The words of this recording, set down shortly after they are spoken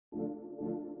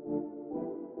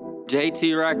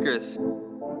JT Records.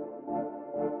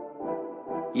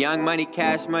 Young Money,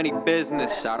 Cash Money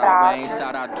Business. Shout out Wayne,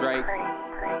 shout out Drake.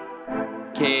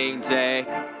 King J.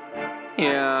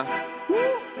 Yeah.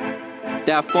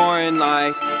 That foreign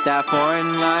life, that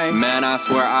foreign life. Man, I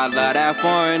swear I love that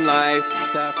foreign life.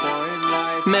 That foreign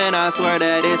life. Man, I swear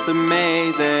that it's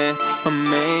amazing,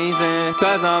 amazing.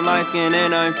 Cause I'm light skinned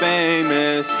and I'm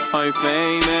famous, I'm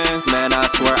famous. Man, I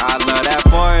swear I love that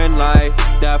foreign life,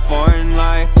 that foreign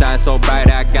life. Shine so bright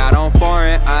I got on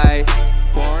foreign eyes,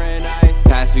 foreign eyes.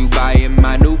 Pass you by in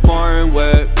my new foreign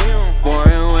whip,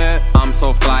 foreign whip. I'm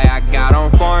so fly I got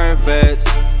on foreign fits,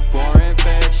 foreign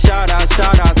fits. Shout out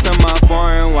to my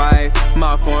foreign wife,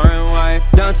 my foreign wife.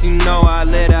 Don't you know I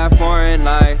live that foreign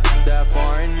life, that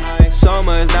foreign life. So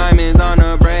much diamonds on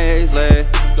the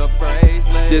bracelet, the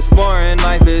bracelet. This foreign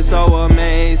life is so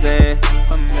amazing,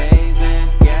 amazing,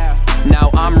 yeah.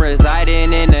 Now I'm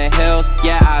residing in the hills,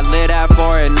 yeah, I live that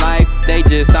foreign life. They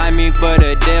just signed me for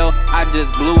the deal, I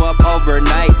just blew up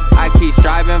overnight. I keep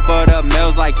striving for the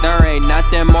mills like there ain't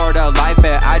nothing more to life.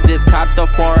 And I just copped the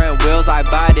foreign wheels, I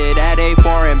bought it at a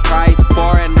foreign price.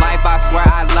 Foreign life, I swear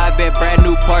I love it. Brand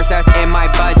new Porsche, that's in my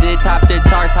budget. Top the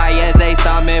charts, high as a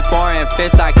summit. Foreign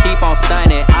fits, I keep on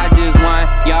stunning. I just want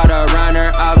y'all to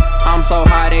runner up. I'm so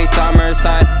hot, a summer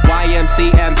sun.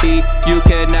 YMCMB, you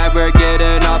can never get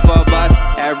enough of us.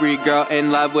 Every girl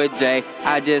in love with Jay.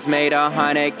 I just made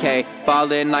 100K.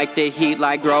 Falling like the heat,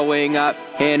 like growing up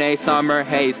in a summer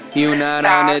haze. You not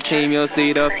on the team, you'll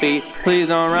see defeat. Please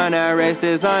don't run that race,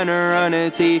 designer on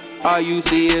a tee. All you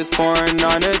see is foreign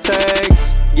on the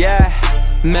text. Yeah,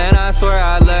 man, I swear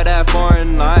I love that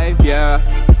foreign life, yeah.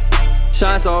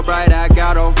 Shine so bright, I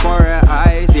got on foreign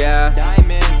eyes, yeah.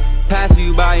 Diamonds pass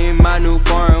you by in my new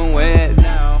foreign whip.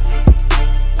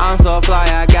 I'm so fly,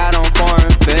 I got on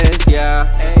foreign fits,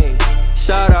 yeah. Hey.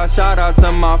 Shout out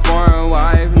to my foreign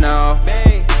wife now.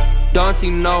 Hey. Don't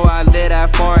you know I live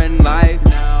that foreign life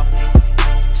now?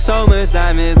 So much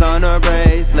diamonds on the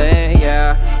bracelet,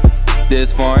 yeah.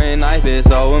 This foreign life is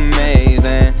so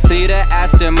amazing. See the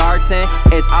Aston Martin,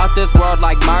 it's out this world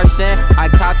like Martian. I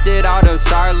copped it out of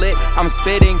Charlotte, I'm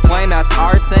spitting flame, that's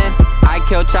arson. I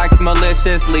kill tracks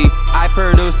maliciously, I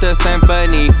produce the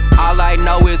symphony. All I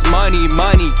know is money,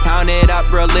 money, count it up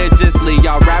religiously.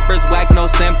 Y'all rappers whack, no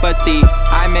sympathy,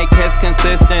 I make hits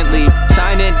consistently.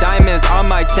 Shining diamonds on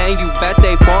my chain, you bet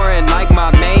they foreign like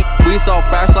my main. We so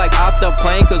fresh like off the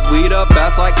plane, cause we the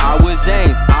best like I was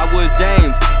James, I was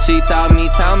James. She tell me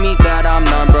that I'm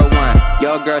 #1.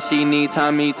 Yo girl, she need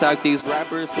tummy tuck. These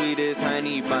rappers sweet as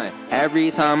honey bun.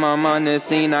 Every time I'm on the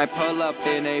scene, I pull up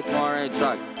in a foreign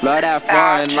truck. Love that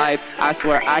foreign life, I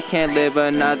swear I can't live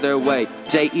another way.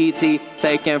 JET,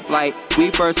 taking flight, we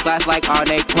first class like on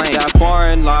a plane. That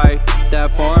foreign life,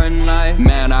 that foreign life.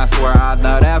 Man, I swear I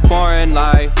love that foreign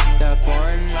life, that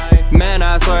foreign life. Man,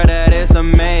 I swear that it's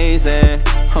amazing,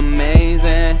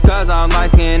 amazing. Cause I'm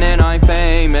light skinned and I'm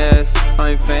famous,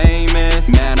 I'm famous.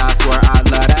 Man, I swear I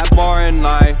love that foreign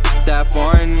life, that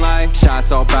foreign life. Shine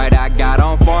so bright I got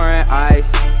on foreign eyes,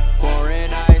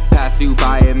 foreign eyes. Pass you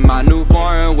by in my new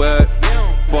foreign whip,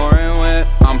 foreign whip.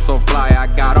 I'm so fly I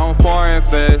got on foreign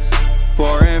fits,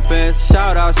 foreign fits.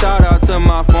 Shout out to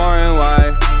my foreign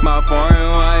wife, my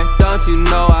foreign wife. Don't you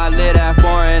know